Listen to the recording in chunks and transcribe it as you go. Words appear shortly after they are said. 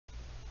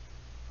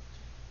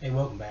Hey,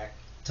 welcome back.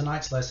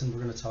 Tonight's lesson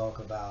we're going to talk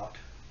about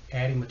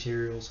adding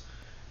materials.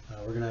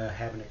 We're going to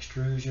have an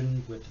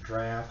extrusion with the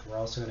draft. We're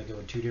also going to go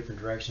in two different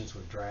directions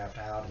with draft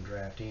out and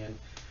draft in.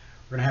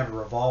 We're going to have a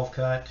revolve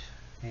cut,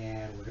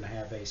 and we're going to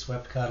have a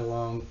swept cut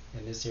along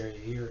in this area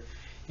here.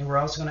 And we're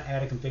also going to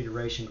add a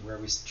configuration where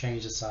we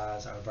change the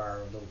size of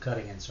our little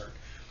cutting insert.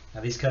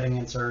 Now these cutting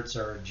inserts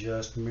are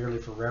just merely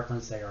for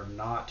reference. They are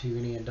not to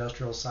any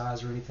industrial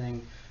size or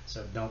anything,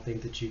 so don't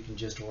think that you can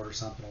just order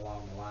something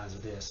along the lines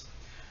of this.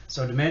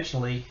 So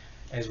dimensionally,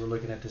 as we're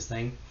looking at this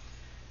thing,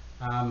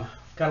 we've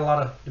got a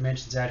lot of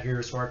dimensions out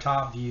here. So our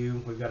top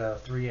view, we've got a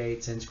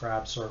 3/8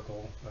 inscribed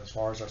circle as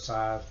far as our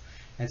size,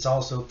 and it's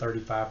also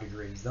 35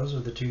 degrees. Those are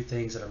the two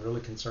things that I'm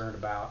really concerned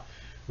about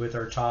with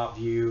our top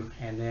view.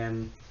 And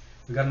then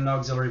we've got an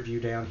auxiliary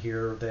view down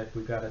here that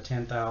we've got a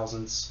 10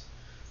 thousandths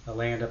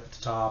land up at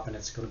the top, and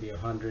it's going to be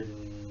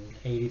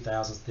 180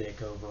 thousandths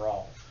thick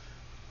overall.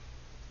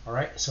 All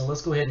right, so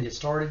let's go ahead and get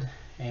started,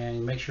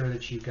 and make sure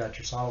that you've got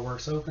your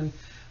SolidWorks open.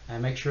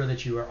 And make sure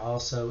that you are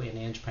also in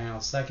inch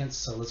pound seconds.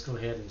 So let's go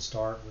ahead and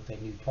start with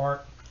a new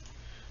part.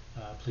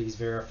 Please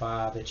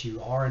verify that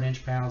you are in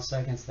inch pound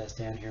seconds. That's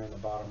down here on the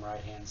bottom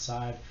right hand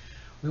side.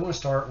 We want to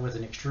start with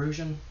an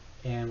extrusion,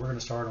 and we're going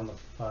to start on the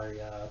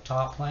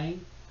top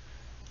plane.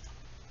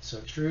 So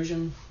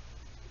extrusion,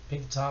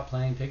 pick the top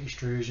plane, pick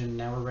extrusion.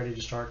 Now we're ready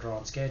to start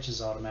drawing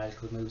sketches.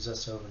 Automatically moves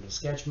us over into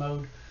sketch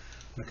mode.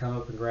 I'm going to come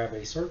up and grab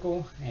a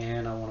circle,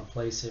 and I want to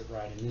place it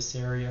right in this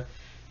area.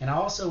 And I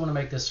also want to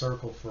make this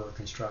circle for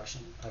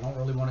construction. I don't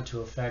really want it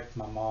to affect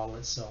my model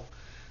itself.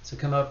 So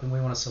come up and we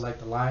want to select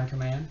the line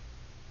command,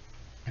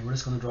 and we're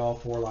just going to draw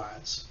 4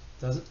 lines.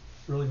 Doesn't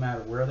really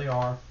matter where they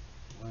are.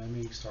 Let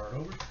me start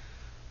over.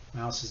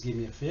 Mouse is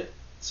giving me a fit.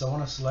 So I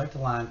want to select the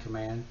line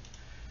command.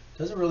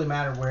 Doesn't really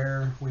matter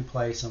where we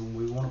place them.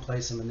 We want to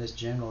place them in this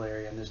general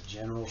area, in this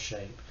general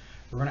shape.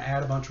 We're going to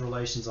add a bunch of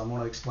relations. I'm going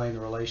to explain the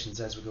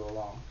relations as we go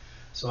along.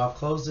 So I've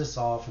closed this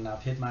off, and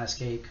I've hit my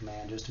escape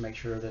command just to make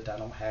sure that I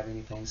don't have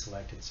anything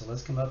selected. So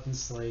let's come up and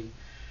select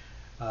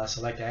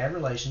add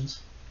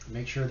relations.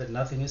 Make sure that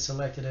nothing is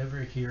selected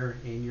over here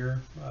in your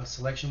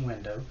selection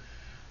window.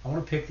 I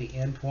want to pick the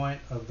end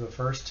point of the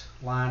first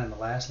line and the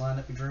last line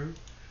that we drew,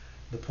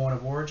 the point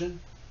of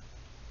origin,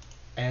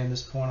 and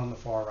this point on the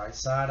far right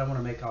side. I want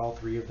to make all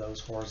 3 of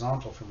those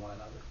horizontal from one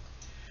another.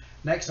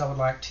 Next, I would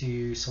like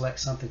to select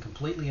something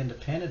completely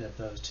independent of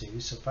those two.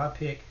 So if I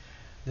pick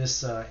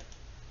this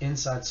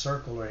inside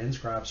circle or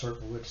inscribed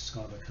circle, which is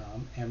going to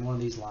become, and one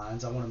of these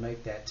lines, I want to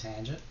make that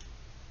tangent.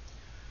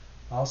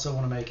 I also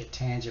want to make it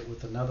tangent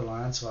with another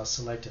line, so I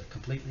select a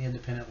completely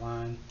independent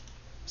line,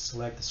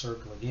 select the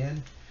circle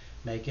again,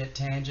 make it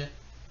tangent,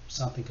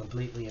 something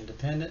completely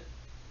independent,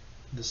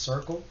 the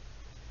circle,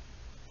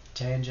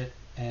 tangent,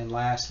 and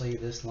lastly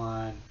this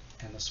line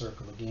and the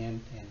circle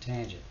again and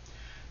tangent.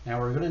 Now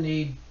we're going to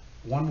need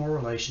one more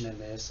relation in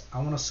this. I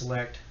want to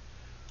select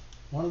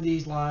one of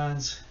these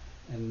lines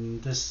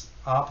and this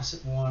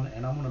opposite one,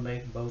 and I'm going to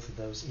make both of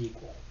those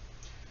equal.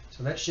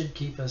 So that should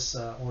keep us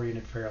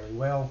oriented fairly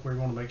well. We're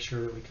going to make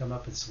sure that we come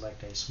up and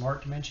select a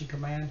smart dimension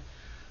command.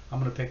 I'm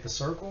going to pick the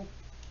circle.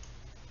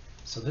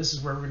 So this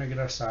is where we're going to get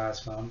our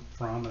size from,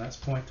 and that's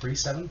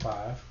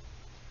 0.375.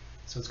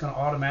 So it's going to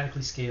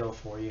automatically scale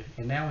for you.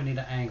 And now we need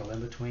an angle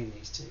in between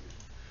these two.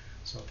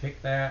 So I'll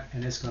pick that,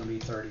 and it's going to be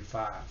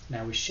 35.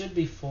 Now we should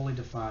be fully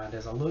defined.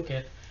 As I look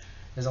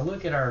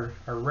at our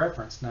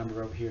reference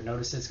number over here,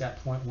 notice it's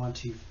got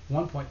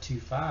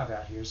 1.25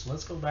 out here. So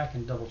let's go back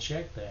and double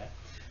check that.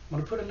 I'm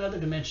going to put another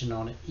dimension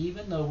on it.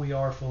 Even though we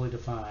are fully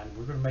defined,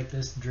 we're going to make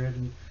this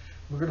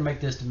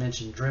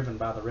dimension driven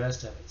by the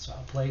rest of it. So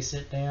I'll place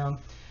it down,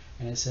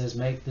 and it says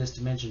make this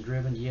dimension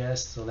driven.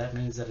 Yes, so that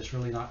means that it's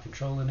really not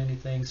controlling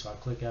anything. So I'll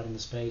click out in the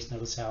space.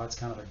 Notice how it's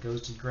kind of a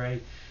ghosted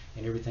gray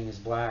and everything is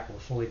black. We're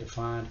fully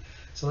defined.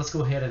 So let's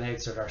go ahead and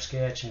exit our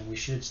sketch, and we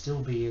should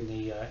still be in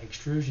the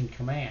extrusion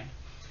command.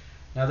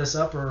 Now this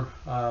upper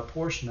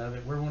portion of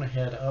it, we're going to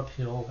head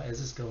uphill as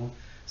it's going.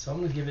 So I'm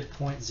going to give it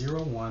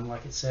 0.01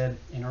 like it said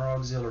in our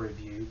auxiliary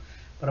view,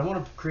 but I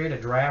want to create a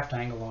draft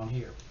angle on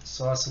here.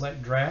 So I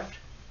select draft,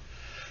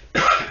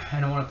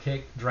 and I want to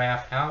pick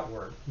draft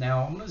outward.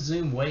 Now I'm going to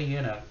zoom way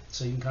in it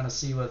so you can kind of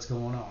see what's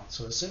going on.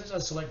 So as soon as I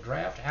select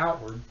draft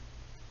outward,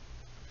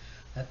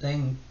 that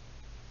thing,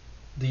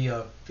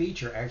 the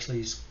feature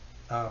actually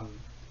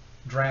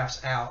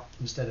drafts out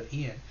instead of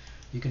in.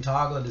 You can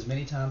toggle it as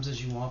many times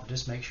as you want, but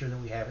just make sure that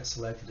we have it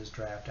selected as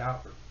draft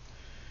outward.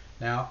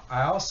 Now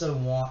I also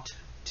want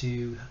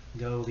to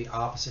go the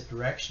opposite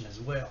direction as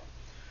well.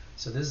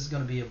 So this is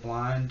going to be a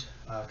blind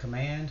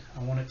command.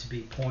 I want it to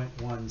be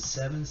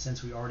 0.17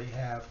 since we already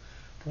have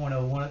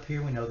 0.01 up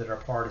here. We know that our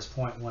part is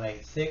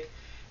 0.18 thick,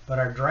 but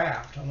our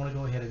draft, I want to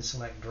go ahead and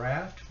select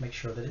draft, make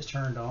sure that it's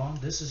turned on.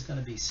 This is going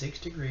to be 6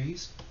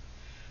 degrees,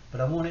 but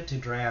I want it to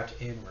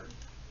draft inward.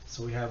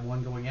 So we have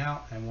one going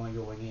out and one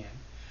going in.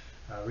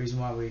 Reason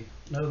why we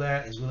know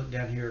that is we look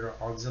down here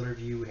at our auxiliary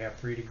view. We have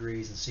 3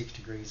 degrees and 6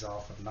 degrees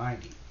off of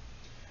 90.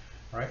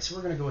 All right, so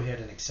we're going to go ahead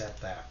and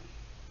accept that.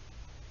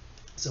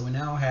 So we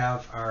now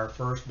have our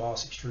first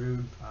boss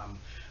extrude.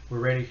 We're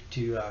ready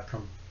to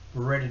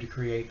we're ready to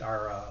create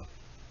our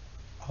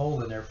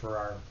hole in there for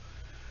our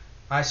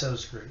ISO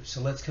screw.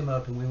 So let's come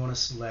up and we want to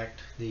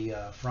select the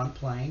front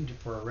plane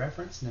for a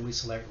reference, and then we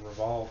select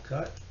revolve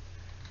cut,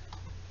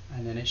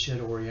 and then it should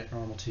orient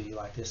normal to you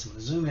like this. I'm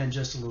going to zoom in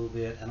just a little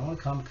bit, and I want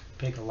to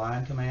pick a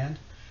line command.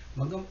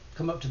 I'm going to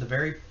come up to the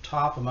very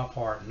top of my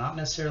part, not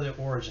necessarily at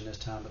origin this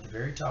time, but the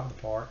very top of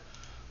the part.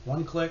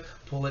 One click,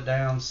 pull it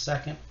down,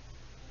 second,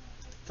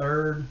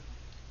 third,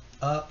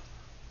 up.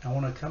 I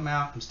want to come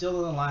out. I'm still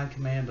in the line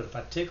command, but if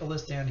I tickle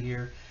this down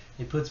here,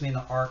 it puts me in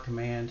the arc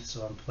command.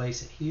 So I'm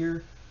place it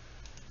here,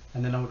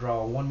 and then I'll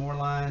draw one more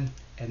line,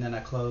 and then I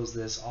close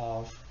this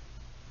off.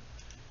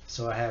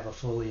 So I have a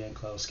fully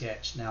enclosed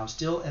sketch. Now I'm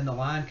still in the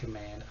line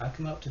command. I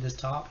come up to this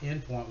top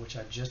endpoint, which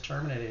I just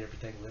terminated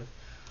everything with.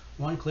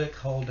 One click,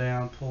 hold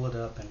down, pull it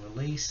up, and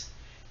release.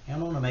 And I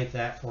want to make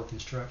that for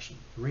construction.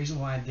 The reason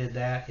why I did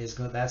that is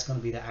that's going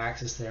to be the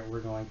axis that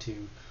we're going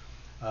to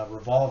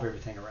revolve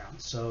everything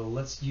around. So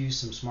let's use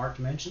some smart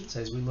dimensions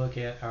as we look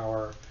at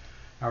our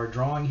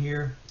drawing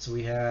here. So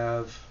we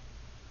have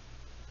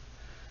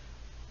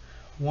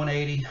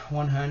 180,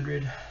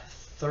 100,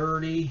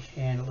 30,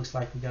 and it looks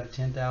like we've got a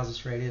 10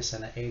 thousandths radius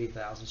and an 80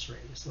 thousandths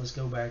radius. Let's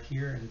go back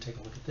here and take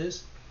a look at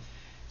this.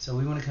 So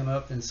we want to come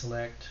up and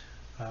select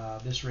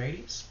this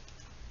radius,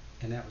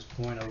 and that was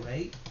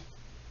 0.08.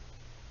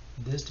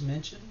 This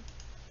dimension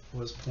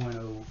was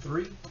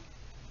 0.03.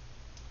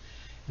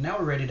 And now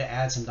we're ready to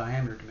add some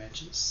diameter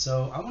dimensions.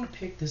 So I want to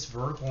pick this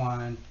vertical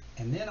line,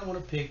 and then I want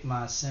to pick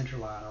my center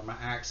line or my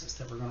axis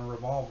that we're going to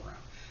revolve around.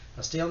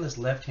 I'll stay on this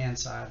left-hand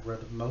side where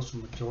the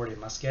majority of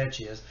my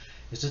sketch is.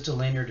 It's just a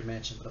linear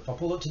dimension, but if I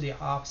pull it to the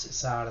opposite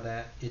side of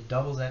that, it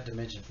doubles that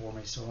dimension for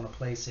me. So I want to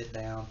place it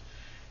down,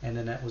 and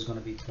then that was going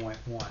to be 0.1.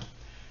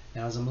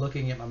 Now as I'm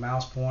looking at my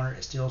mouse pointer,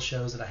 it still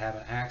shows that I have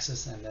an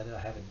axis and that I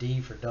have a D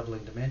for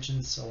doubling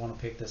dimensions. So I want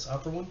to pick this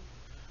upper one,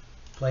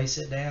 place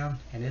it down,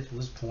 and it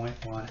was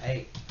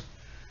 0.18.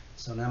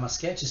 So now my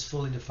sketch is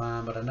fully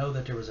defined, but I know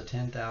that there was a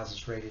 10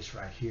 thousandths radius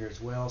right here as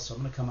well. So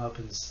I'm going to come up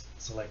and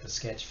select the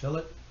sketch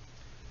fillet,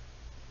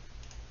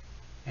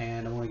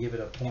 and I want to give it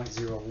a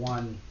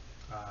 0.01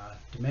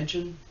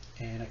 dimension,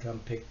 and I come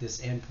pick this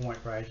endpoint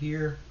right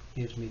here.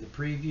 Gives me the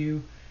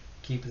preview,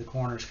 keep the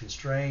corners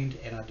constrained,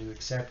 and I do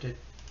accept it.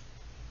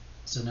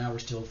 So now we're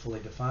still fully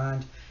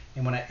defined,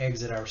 and when I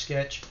exit our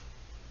sketch,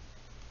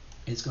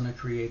 it's going to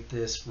create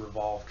this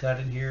revolve cut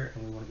in here,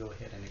 and we want to go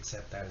ahead and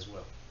accept that as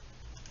well.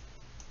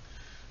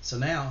 So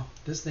now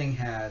this thing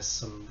has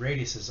some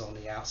radiuses on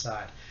the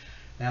outside.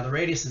 Now the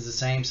radius is the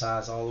same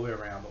size all the way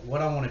around, but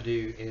what I want to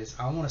do is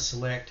I want to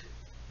select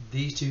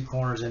these two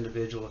corners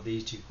individual of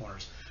these two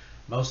corners.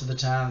 Most of the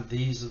time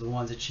these are the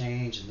ones that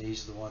change, and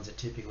these are the ones that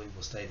typically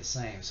will stay the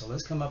same. So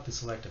let's come up and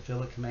select a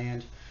fillet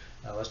command.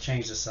 Let's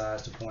change the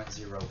size to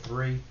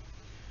 0.03,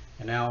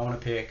 and now I want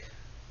to pick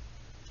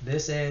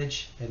this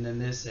edge and then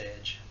this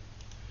edge.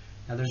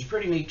 Now there's a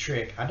pretty neat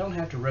trick. I don't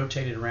have to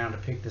rotate it around to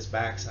pick this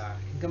back side.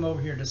 I can come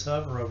over here and just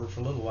hover over for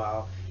a little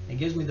while. It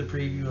gives me the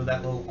preview of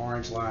that little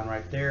orange line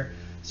right there.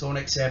 So I want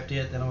to accept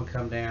it, then I'll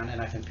come down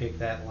and I can pick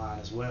that line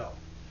as well.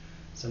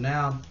 So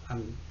now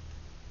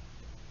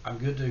I'm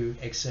good to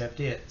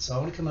accept it. So I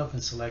want to come up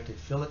and select a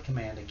fillet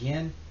command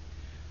again.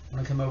 I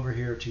want to come over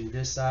here to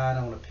this side.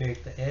 I want to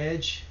pick the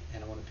edge,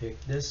 and I want to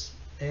pick this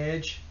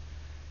edge.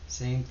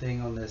 Same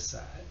thing on this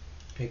side.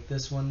 Pick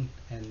this one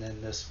and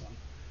then this one.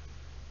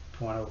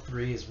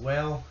 0.03 as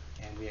well,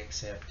 and we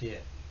accept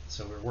it.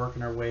 So we're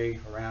working our way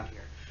around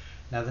here.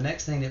 Now the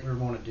next thing that we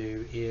want to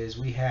do is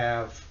we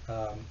have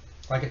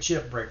like a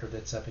chip breaker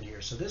that's up in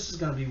here. So this is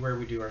going to be where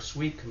we do our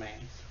sweep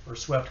command or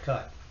swept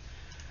cut.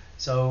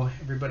 So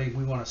everybody,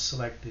 we want to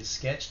select the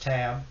sketch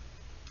tab,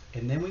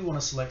 and then we want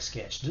to select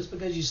sketch. Just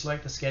because you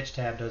select the sketch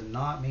tab does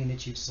not mean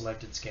that you've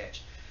selected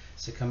sketch.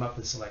 So come up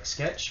and select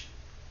sketch.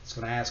 It's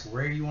going to ask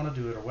where you want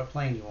to do it or what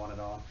plane you want it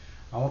on.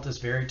 I want this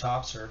very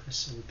top surface,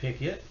 so we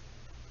pick it.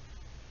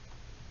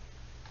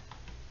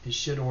 It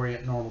should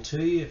orient normal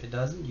to you. If it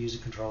doesn't, use a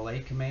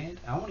Control-A command.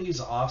 I want to use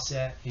the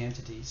offset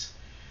entities.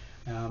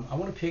 I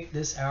want to pick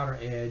this outer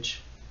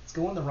edge. It's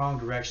going the wrong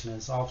direction and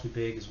it's awfully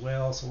big as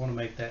well, so I want to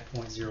make that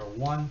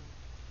 0.01.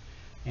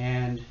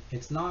 And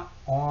it's not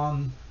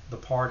on the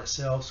part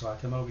itself, so I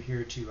come over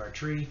here to our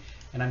tree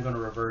and I'm going to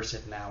reverse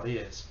it. Now it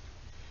is.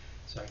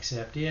 So I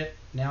accept it.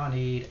 Now I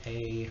need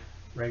a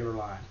regular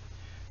line.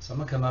 So I'm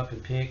going to come up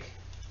and pick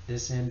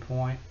this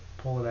endpoint,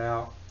 pull it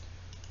out,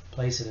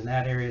 place it in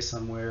that area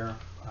somewhere.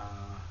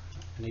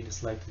 I need to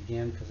select it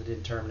again because I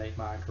didn't terminate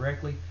mine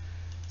correctly.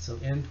 So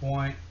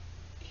endpoint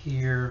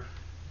here.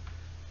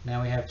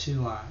 Now we have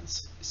two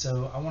lines.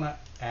 So I want to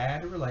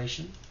add a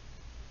relation.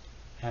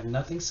 Have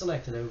nothing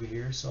selected over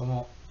here, so I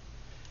want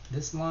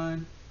this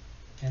line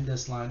and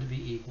this line to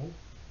be equal.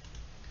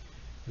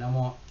 And I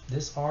want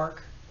this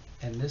arc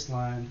and this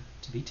line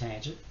to be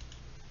tangent.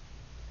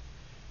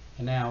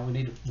 And now we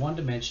need one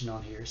dimension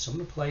on here, so I'm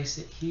going to place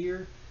it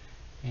here,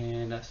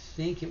 and I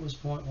think it was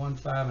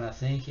 0.15, and I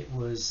think it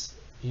was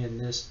in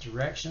this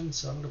direction,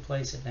 so I'm going to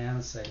place it down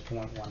and say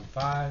 0.15.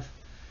 I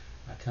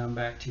come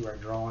back to our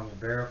drawing and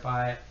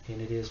verify it,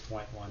 and it is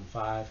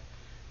 0.15.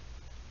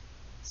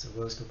 So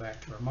let's go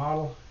back to our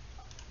model.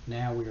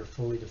 Now we are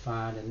fully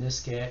defined in this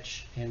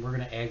sketch, and we're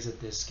going to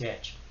exit this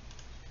sketch.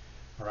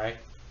 All right.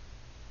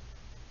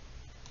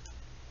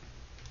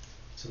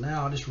 So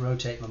now I'll just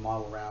rotate my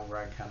model around where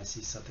I can kind of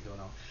see something going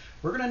on.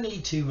 We're going to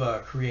need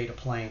to create a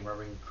plane where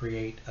we can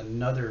create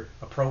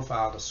a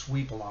profile to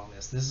sweep along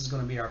this. This is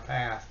going to be our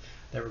path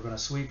that we're going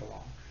to sweep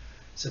along.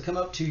 So come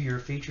up to your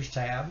Features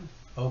tab,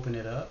 open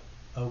it up.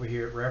 Over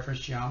here at Reference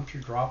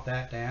Geometry, drop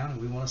that down,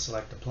 and we want to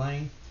select a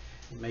plane.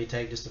 It may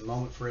take just a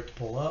moment for it to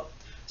pull up.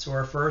 So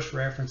our first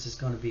reference is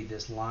going to be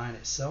this line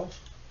itself,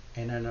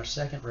 and then our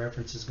second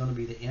reference is going to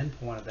be the end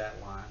point of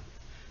that line.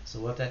 So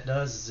what that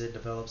does is it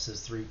develops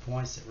those 3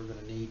 points that we're going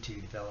to need to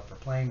develop our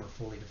plane. We're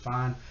fully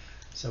defined,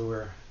 so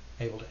we're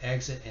able to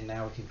exit, and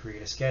now we can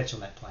create a sketch on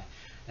that plane.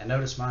 Now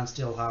notice mine's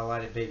still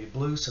highlighted baby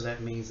blue, so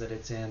that means that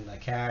it's in the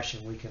cache,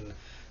 and we can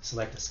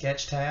select the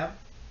Sketch tab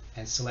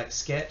and select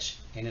Sketch,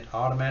 and it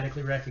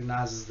automatically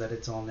recognizes that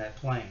it's on that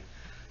plane.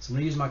 So I'm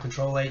going to use my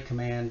Control-8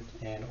 command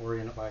and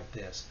orient it like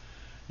this.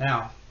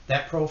 Now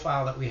that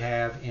profile that we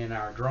have in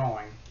our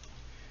drawing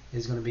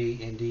is going to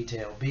be in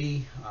Detail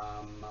B.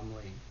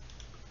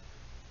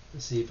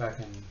 Let's see if I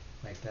can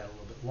make that a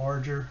little bit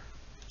larger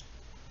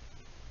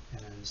and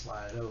then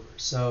slide it over.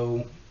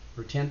 So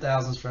we're 10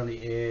 thousandths from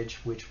the edge,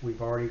 which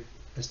we've already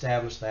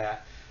established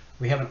that.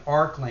 We have an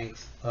arc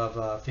length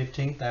of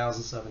 15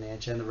 thousandths of an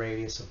inch and the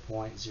radius of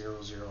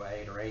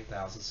 0.008 or 8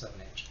 thousandths of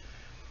an inch.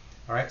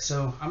 All right,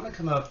 so I'm going to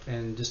come up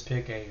and just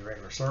pick a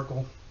regular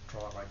circle,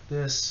 draw it like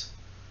this.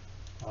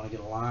 I want to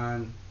get a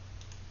line,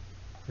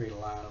 create a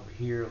line over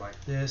here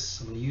like this.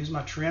 I'm going to use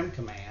my trim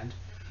command.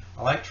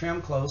 I like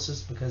trim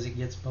closest because it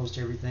gets most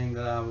everything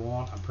that I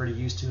want. I'm pretty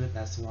used to it.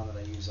 That's the one that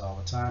I use all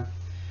the time.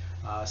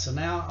 So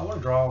now I want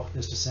to draw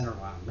just a center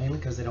line, mainly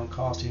because they don't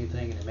cost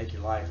anything and they make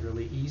your life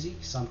really easy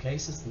in some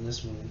cases, and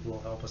this one will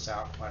help us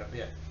out quite a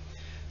bit.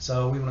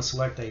 So we want to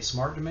select a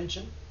smart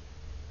dimension.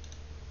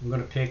 I'm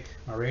going to pick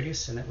my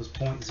radius, and it was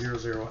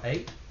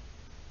 0.008.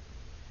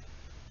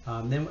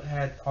 Then we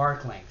had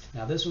arc length.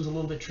 Now this one's a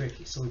little bit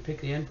tricky. So we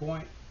pick the end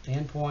point,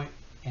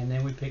 and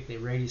then we pick the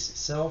radius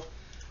itself,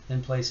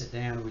 then place it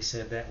down, and we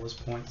said that was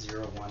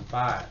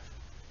 0.015.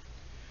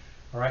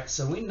 All right,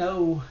 so we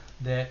know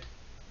that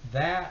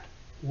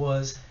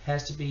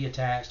has to be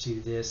attached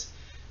to this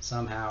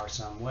somehow or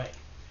some way.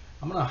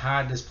 I'm going to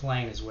hide this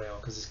plane as well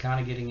because it's kind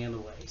of getting in the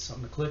way. So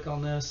I'm going to click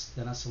on this,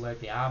 then I select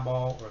the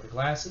eyeball or the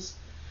glasses,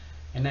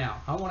 and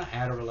now I want to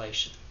add a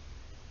relation.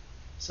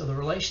 So the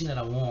relation that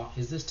I want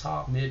is this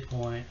top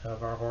midpoint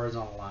of our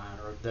horizontal line,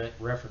 or that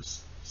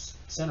reference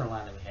center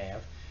line that we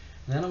have.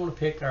 And then I want to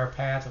pick our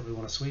path that we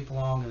want to sweep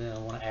along, and then I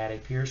want to add a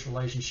Pierce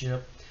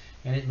relationship,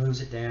 and it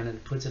moves it down and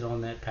it puts it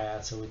on that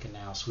path so we can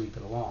now sweep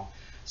it along.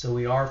 So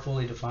we are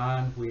fully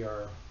defined. We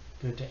are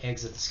good to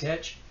exit the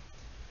sketch.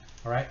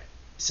 All right,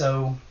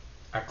 so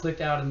I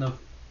clicked out in the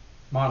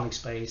modeling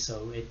space,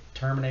 so it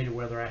terminated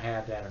whether I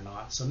had that or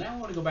not. So now I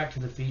want to go back to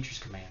the Features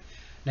command.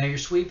 Now your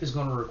sweep is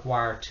going to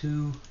require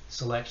 2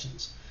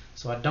 selections.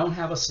 So I don't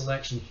have a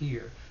selection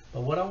here,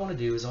 but what I want to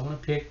do is I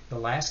want to pick the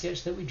last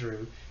sketch that we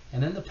drew,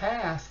 and then the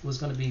path was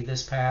going to be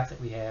this path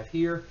that we have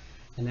here,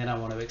 and then I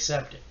want to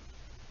accept it.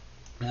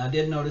 Now I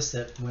did notice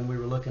that when we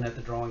were looking at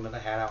the drawing that I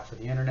had out for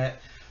the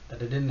internet,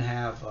 that it didn't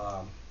have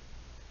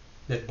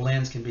that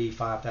blends can be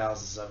 5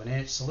 thousandths of an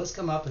inch. So let's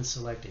come up and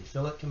select a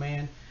fillet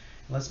command.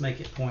 Let's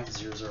make it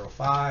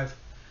 0.005.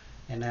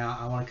 And now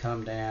I want to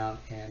come down,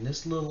 and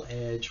this little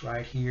edge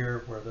right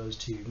here where those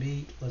two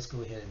meet, let's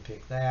go ahead and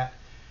pick that.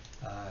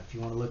 If you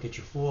want to look at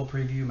your full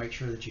preview, make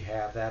sure that you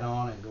have that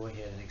on and go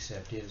ahead and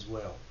accept it as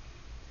well.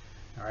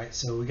 All right,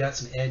 so we got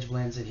some edge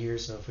blends in here,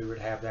 so if we were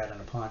to have that in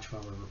a punch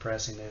when we were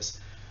pressing this,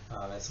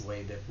 that's the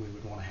way that we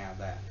would want to have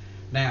that.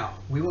 Now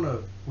we don't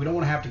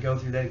want to have to go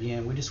through that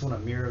again. We just want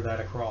to mirror that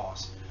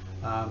across.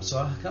 So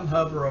I come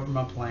hover over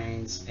my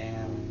planes,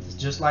 and it's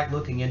just like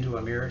looking into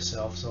a mirror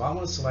itself. So I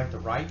want to select the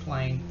right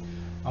plane.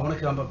 I want to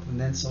come up and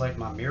then select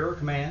my mirror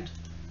command,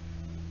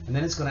 and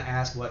then it's going to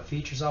ask what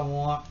features I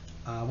want.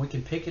 We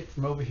can pick it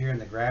from over here in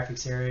the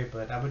graphics area,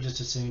 but I would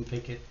just as soon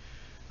pick it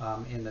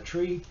in the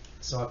tree.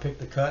 So I pick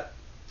the cut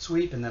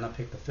sweep, and then I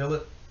pick the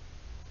fillet.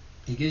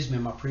 It gives me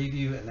my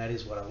preview, and that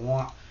is what I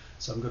want.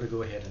 So I'm going to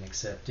go ahead and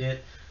accept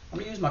it. I'm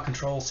going to use my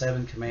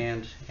Control-7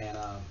 command and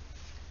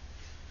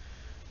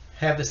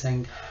have this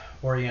thing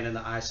oriented in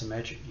the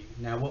isometric view.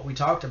 Now what we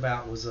talked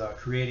about was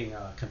creating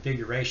a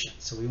configuration.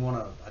 So we want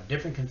a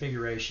different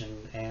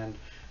configuration, and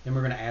then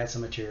we're going to add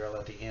some material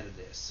at the end of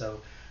this. So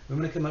we're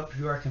going to come up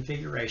to our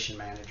configuration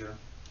manager.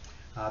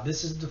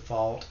 This is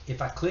default.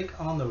 If I click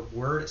on the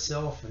word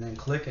itself and then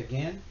click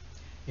again,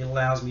 it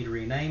allows me to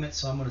rename it.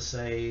 So I'm going to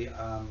say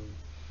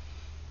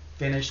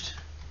finished.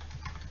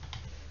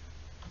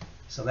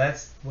 So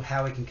that's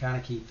how we can kind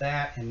of keep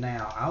that. And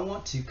now I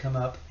want to come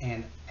up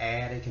and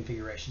add a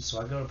configuration. So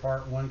I go to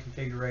part 1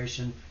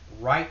 configuration,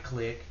 right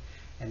click,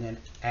 and then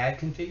add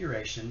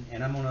configuration,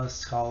 and I'm going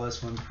to call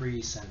this one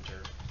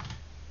pre-center.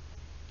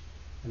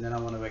 And then I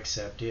want to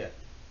accept it.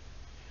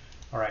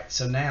 Alright,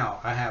 so now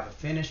I have a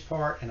finished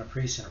part and a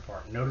pre-center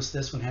part. Notice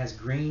this one has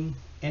green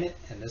in it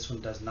and this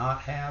one does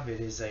not have.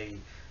 It is a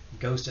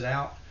ghosted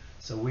out.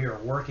 So we are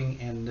working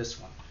in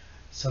this one.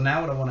 So now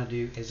what I want to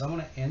do is I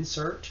want to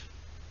insert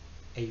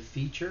a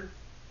feature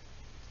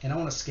and I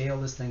want to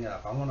scale this thing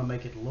up. I want to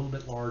make it a little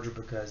bit larger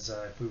because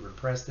if we were to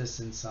press this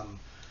in some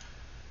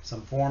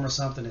form or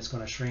something, it's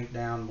going to shrink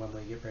down when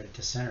we get ready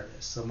to center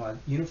this. So my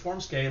uniform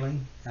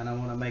scaling, and I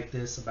want to make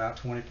this about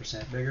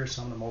 20% bigger,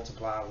 so I'm going to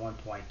multiply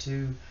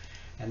 1.2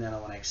 and then I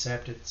want to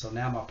accept it. So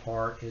now my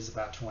part is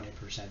about 20%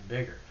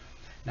 bigger.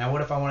 Now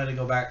what if I wanted to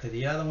go back to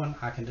the other one?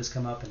 I can just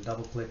come up and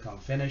double click on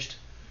finished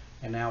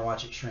and now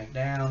watch it shrink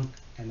down,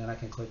 and then I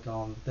can click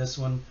on this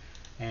one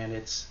and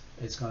it's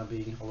going to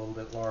be a little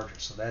bit larger.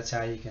 So that's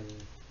how you can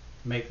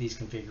make these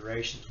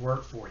configurations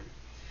work for you.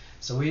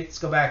 So let's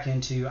go back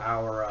into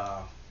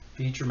our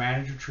feature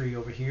manager tree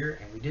over here,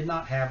 and we did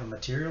not have a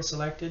material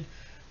selected.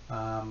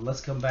 Let's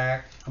come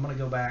back. I'm going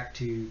to go back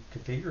to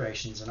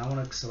configurations and I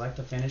want to select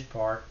the finished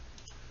part.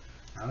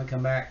 I'm going to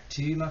come back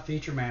to my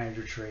feature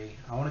manager tree.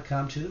 I want to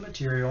come to the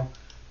material.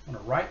 I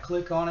want to right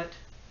click on it.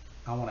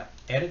 I want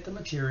to edit the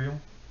material.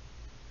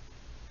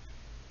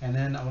 And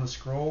then I want to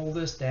scroll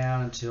this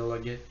down until I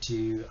get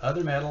to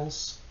other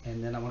metals.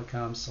 And then I want to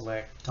come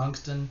select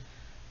tungsten,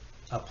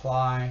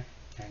 apply,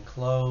 and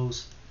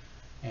close.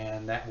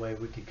 And that way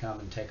we could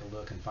come and take a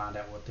look and find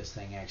out what this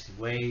thing actually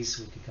weighs.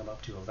 We could come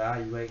up to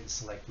evaluate and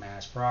select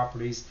mass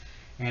properties.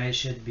 And it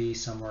should be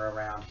somewhere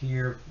around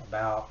here,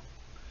 about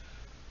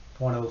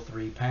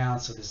 0.03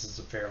 pounds, so this is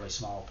a fairly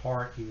small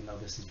part, even though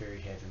this is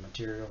very heavy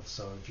material.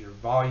 So if your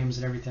volumes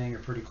and everything are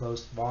pretty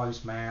close,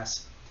 volumes,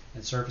 mass,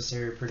 and surface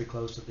area pretty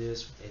close to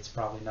this, it's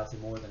probably nothing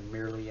more than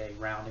merely a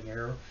rounding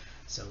error.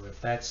 So if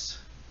that's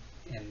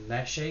in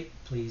that shape,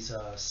 please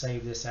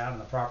save this out in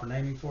the proper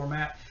naming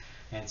format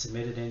and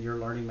submit it in your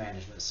learning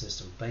management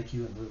system. Thank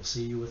you, and we will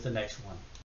see you with the next one.